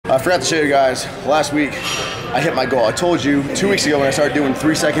I forgot to show you guys, last week I hit my goal. I told you 2 weeks ago when I started doing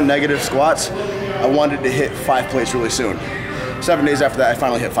 3-second negative squats, I wanted to hit 5 plates really soon. 7 days after that, I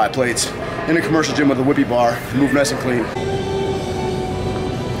finally hit 5 plates in a commercial gym with a whippy bar, move nice and clean.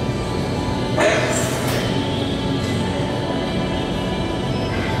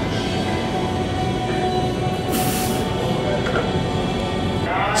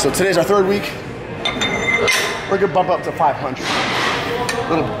 So today's our 3rd week. We're gonna bump up to 500.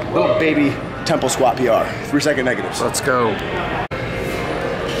 Little baby temple squat PR, 3-second negatives. Let's go.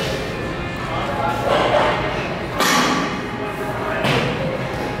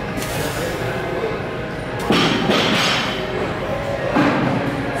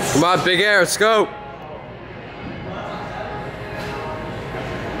 Come on, big air, let's go.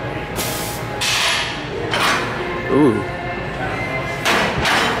 Ooh.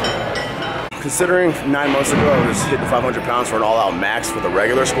 Considering 9 months ago I was hitting 500 pounds for an all-out max for the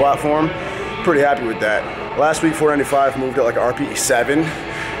regular squat form, pretty happy with that. Last week 495 moved at like an RPE 7,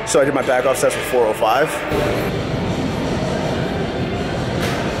 so I did my back off sets for 405.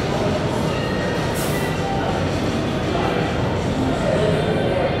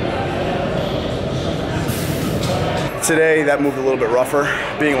 Today that moved a little bit rougher,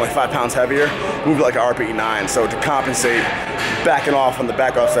 being like 5 pounds heavier, moved like an RPE 9, so to compensate, backing off on the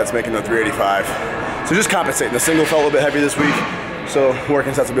back off sets, making the 385. So just compensating. The single felt a little bit heavy this week, so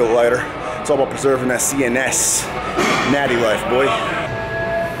working sets will be a little lighter. It's all about preserving that CNS. Natty life, boy.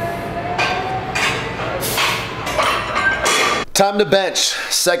 Time to bench.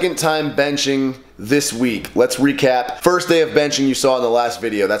 Second time benching this week. Let's recap. First day of benching you saw in the last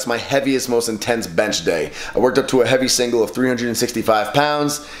video. That's my heaviest, most intense bench day. I worked up to a heavy single of 365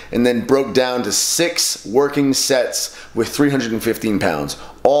 pounds and then broke down to 6 working sets with 315 pounds.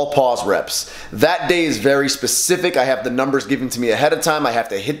 All pause reps. That day is very specific. I have the numbers given to me ahead of time. I have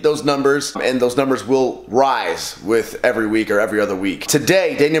to hit those numbers, and those numbers will rise with every week or every other week.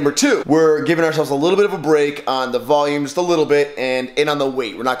 Today, day number 2, we're giving ourselves a little bit of a break on the volume, just a little bit, and on the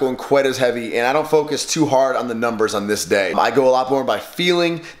weight. We're not going quite as heavy, and I don't focus too hard on the numbers on this day. I go a lot more by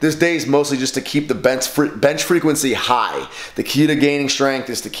feeling. This day is mostly just to keep the bench frequency high. The key to gaining strength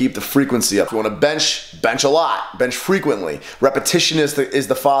is to keep the frequency up. If you want to bench a lot, bench frequently. Repetition is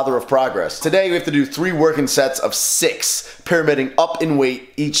the father of progress. Today we have to do 3 working sets of 6, pyramiding up in weight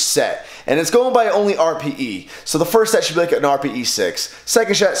each set. And it's going by only RPE. So the first set should be like an RPE 6.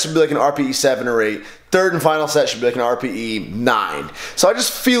 Second set should be like an RPE 7 or 8. Third and final set should be like an RPE 9. So I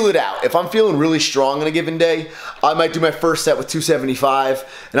just feel it out. If I'm feeling really strong on a given day, I might do my first set with 275,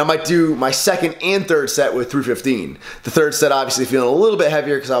 and I might do my second and third set with 315. The third set obviously feeling a little bit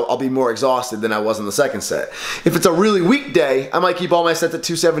heavier because I'll be more exhausted than I was in the second set. If it's a really weak day, I might keep all my sets at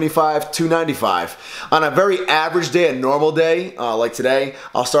 275, 295. On a very average day, a normal day, like today,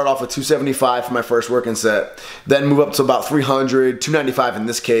 I'll start off with 275 for my first working set, then move up to about 300, 295 in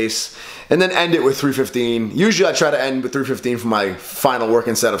this case, and then end it with 315. Usually I try to end with 315 for my final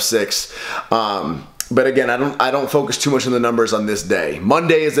working set of 6. But again, I don't focus too much on the numbers on this day.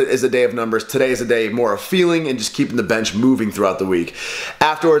 Monday is a day of numbers. Today is a day more of feeling and just keeping the bench moving throughout the week.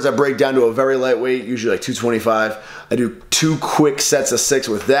 Afterwards, I break down to a very lightweight, usually like 225. I do 2 quick sets of 6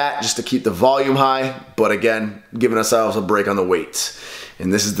 with that just to keep the volume high. But again, giving ourselves a break on the weight.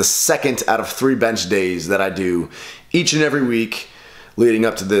 And this is the 2nd out of 3 bench days that I do each and every week leading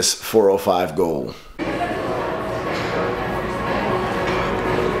up to this 405 goal.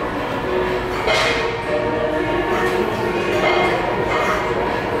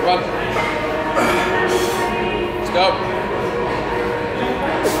 Go.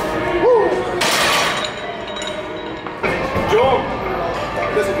 Woo! Joel!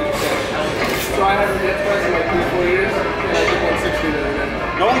 Listen to this. So I haven't hit press in like 3-4 years, and I did 160 the other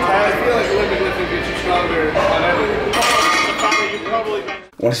day. No one's had. I feel like Olympic lifting gets you stronger on everything.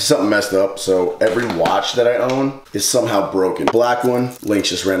 I want to see something messed up, so every watch that I own is somehow broken. Black one, links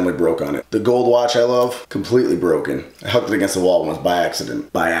just randomly broke on it. The gold watch I love, completely broken. I hooked it against the wall once by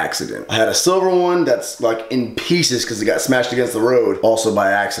accident. By accident. I had a silver one that's like in pieces because it got smashed against the road, also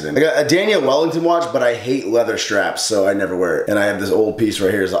by accident. I got a Daniel Wellington watch, but I hate leather straps, so I never wear it. And I have this old piece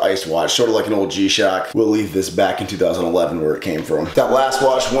right here as an ice watch, sort of like an old G-Shock. We'll leave this back in 2011 where it came from. That last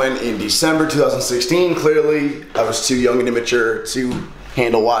watch went in December 2016. Clearly, I was too young and immature to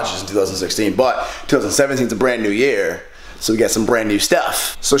handle watches in 2016, but 2017 is a brand new year, so we got some brand new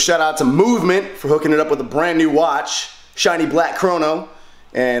stuff. So shout out to Movement for hooking it up with a brand new watch, shiny black chrono,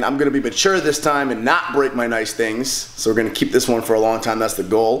 and I'm gonna be mature this time and not break my nice things, so we're gonna keep this one for a long time. That's the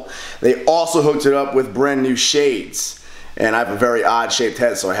goal. They also hooked it up with brand new shades, And I have a very odd shaped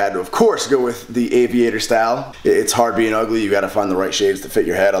head, so I had to, of course, go with the aviator style. It's hard being ugly. You gotta find the right shades to fit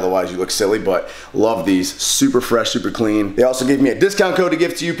your head, otherwise you look silly, but love these. Super fresh, super clean. They also gave me a discount code to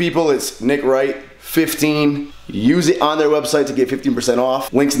give to you people. It's Nick Wright 15. Use it on their website to get 15%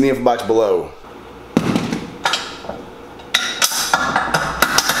 off. Links in the info box below.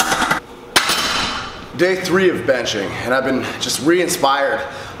 Day 3 of benching, and I've been just re-inspired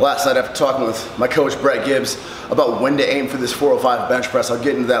last night after talking with my coach Brett Gibbs about when to aim for this 405 bench press. I'll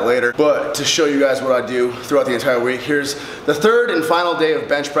get into that later, but to show you guys what I do throughout the entire week, here's the 3rd and final day of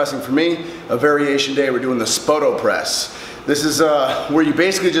bench pressing for me, a variation day. We're doing the Spoto press. This is where you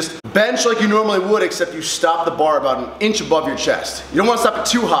basically just bench like you normally would, except you stop the bar about an inch above your chest. You don't want to stop it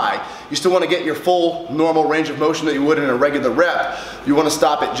too high. You still want to get your full normal range of motion that you would in a regular rep. You want to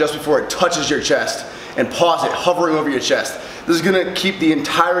stop it just before it touches your chest and pause it, hovering over your chest. This is going to keep the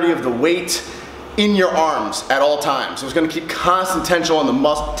entirety of the weight in your arms at all times. So it's going to keep constant tension on the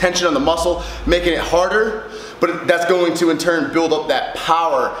muscle, making it harder, but that's going to in turn build up that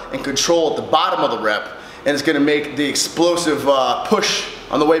power and control at the bottom of the rep, and it's going to make the explosive push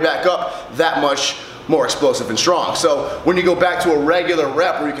on the way back up that much more explosive and strong. So when you go back to a regular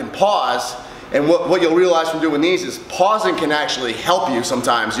rep where you can pause, and what you'll realize from doing these is pausing can actually help you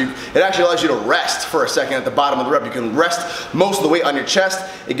sometimes. It actually allows you to rest for a second at the bottom of the rep. You can rest most of the weight on your chest.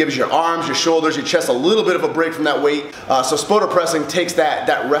 It gives your arms, your shoulders, your chest a little bit of a break from that weight. So Spoto pressing takes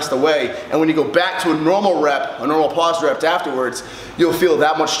that rest away. And when you go back to a normal rep, a normal pause rep afterwards, you'll feel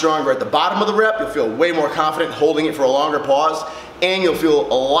that much stronger at the bottom of the rep. You'll feel way more confident holding it for a longer pause. And you'll feel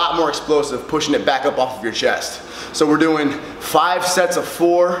a lot more explosive pushing it back up off of your chest. So we're doing 5 sets of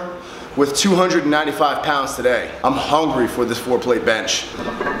 4 with 295 pounds today. I'm hungry for this 4-plate bench.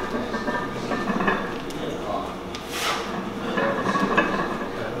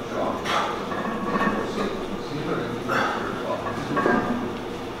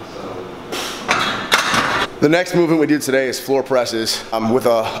 The next movement we do today is floor presses with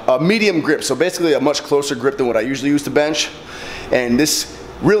a medium grip, so basically a much closer grip than what I usually use to bench. And this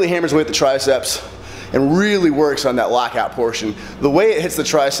really hammers away at the triceps and really works on that lockout portion. The way it hits the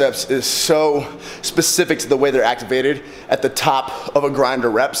triceps is so specific to the way they're activated at the top of a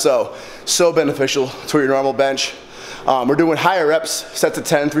grinder rep, so beneficial to your normal bench. We're doing higher reps, sets of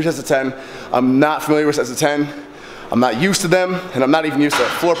 10, 3 sets of 10. I'm not familiar with sets of 10. I'm not used to them, and I'm not even used to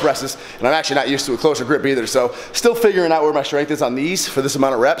floor presses, and I'm actually not used to a closer grip either, so still figuring out where my strength is on these for this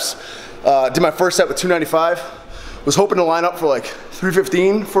amount of reps. Did my first set with 295. Was hoping to line up for like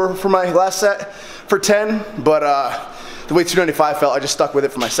 315 for my last set for 10, but the way 295 felt, I just stuck with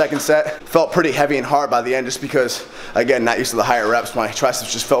it for my second set. Felt pretty heavy and hard by the end just because, again, not used to the higher reps. My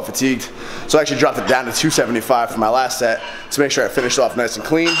triceps just felt fatigued. So I actually dropped it down to 275 for my last set to make sure I finished off nice and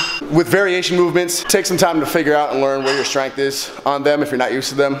clean. With variation movements, take some time to figure out and learn where your strength is on them if you're not used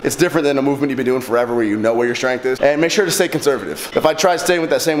to them. It's different than a movement you've been doing forever where you know where your strength is. And make sure to stay conservative. If I tried staying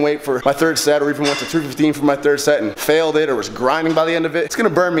with that same weight for my third set, or even went to 315 for my third set and failed it or was grinding by the end of it, it's gonna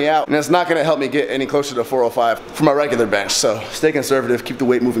burn me out, and it's not gonna help me get any closer to 405 for my regular bench. So stay conservative, keep the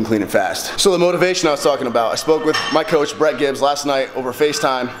weight moving clean and fast. So the motivation I was talking about, I spoke with my coach Brett Gibbs last night over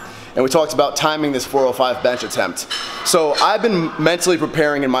FaceTime, and we talked about timing this 405 bench attempt. So I've been mentally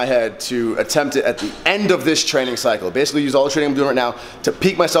preparing in my head to attempt it at the end of this training cycle. Basically use all the training I'm doing right now to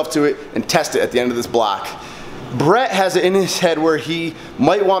peak myself to it and test it at the end of this block. Brett has it in his head where he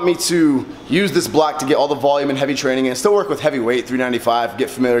might want me to use this block to get all the volume and heavy training and still work with heavy weight, 395, get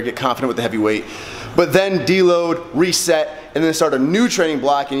familiar, get confident with the heavy weight, but then deload, reset, and then start a new training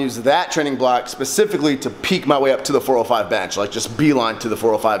block and use that training block specifically to peak my way up to the 405 bench, like just beeline to the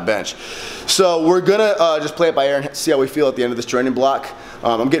 405 bench. So we're gonna just play it by ear and see how we feel at the end of this training block.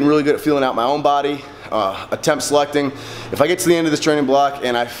 I'm getting really good at feeling out my own body, attempt selecting. If I get to the end of this training block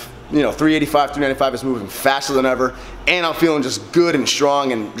and 385, 395 is moving faster than ever, and I'm feeling just good and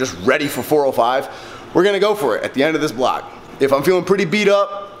strong and just ready for 405, we're gonna go for it at the end of this block. If I'm feeling pretty beat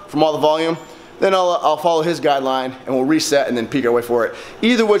up from all the volume, then I'll follow his guideline and we'll reset and then peak our way for it.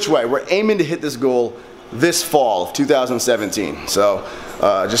 Either which way, we're aiming to hit this goal this fall of 2017. So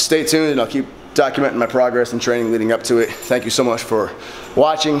just stay tuned and I'll keep documenting my progress and training leading up to it. Thank you so much for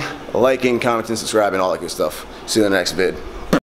watching, liking, commenting, subscribing, all that good stuff. See you in the next vid.